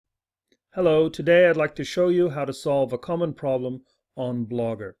Hello, today I'd like to show you how to solve a common problem on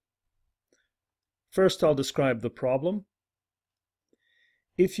Blogger. First, I'll describe the problem.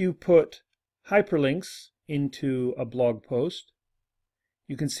 If you put hyperlinks into a blog post,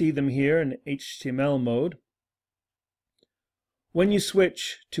 you can see them here in HTML mode. When you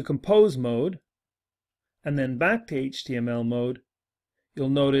switch to compose mode and then back to HTML mode, you'll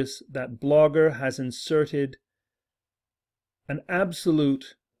notice that Blogger has inserted an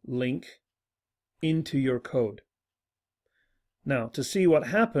absolute link into your code. Now, to see what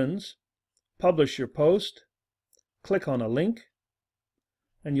happens, publish your post, click on a link,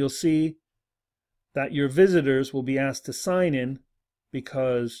 and you'll see that your visitors will be asked to sign in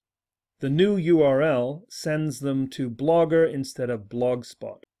because the new URL sends them to Blogger instead of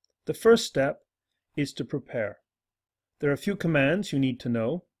Blogspot. The first step is to prepare. There are a few commands you need to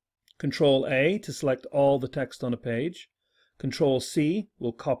know. Control-A to select all the text on a page. Control-C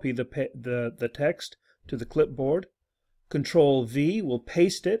will copy the text to the clipboard. Control-V will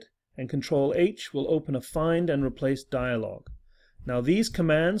paste it, and Control-H will open a find and replace dialog. Now these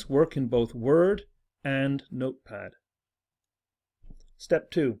commands work in both Word and Notepad. Step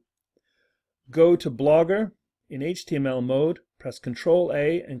 2. Go to Blogger in HTML mode, press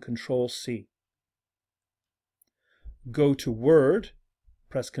Control-A and Control-C. Go to Word,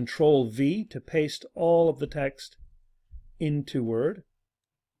 press Control-V to paste all of the text into Word.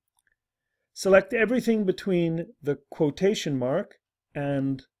 Select everything between the quotation mark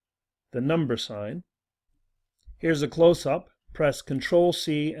and the number sign. Here's a close-up. Press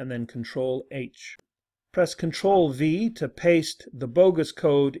Control-C and then Control-H. Press Control-V to paste the bogus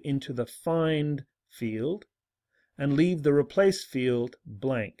code into the find field and leave the replace field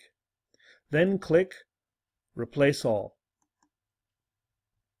blank. Then click Replace All.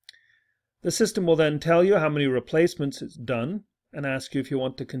 The system will then tell you how many replacements it's done and ask you if you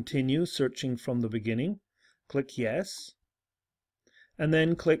want to continue searching from the beginning. Click Yes, and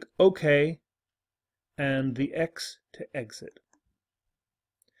then click OK and the X to exit.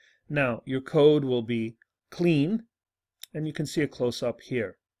 Now your code will be clean, and you can see a close-up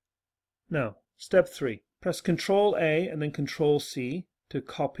here. Now, step 3. Press Control-A and then Control-C to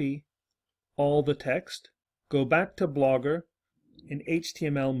copy all the text. Go back to Blogger in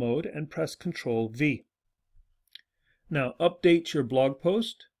HTML mode and press Control-V. Now update your blog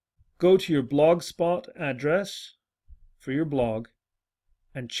post, go to your Blogspot address for your blog,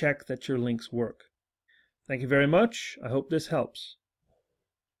 and check that your links work. Thank you very much. I hope this helps.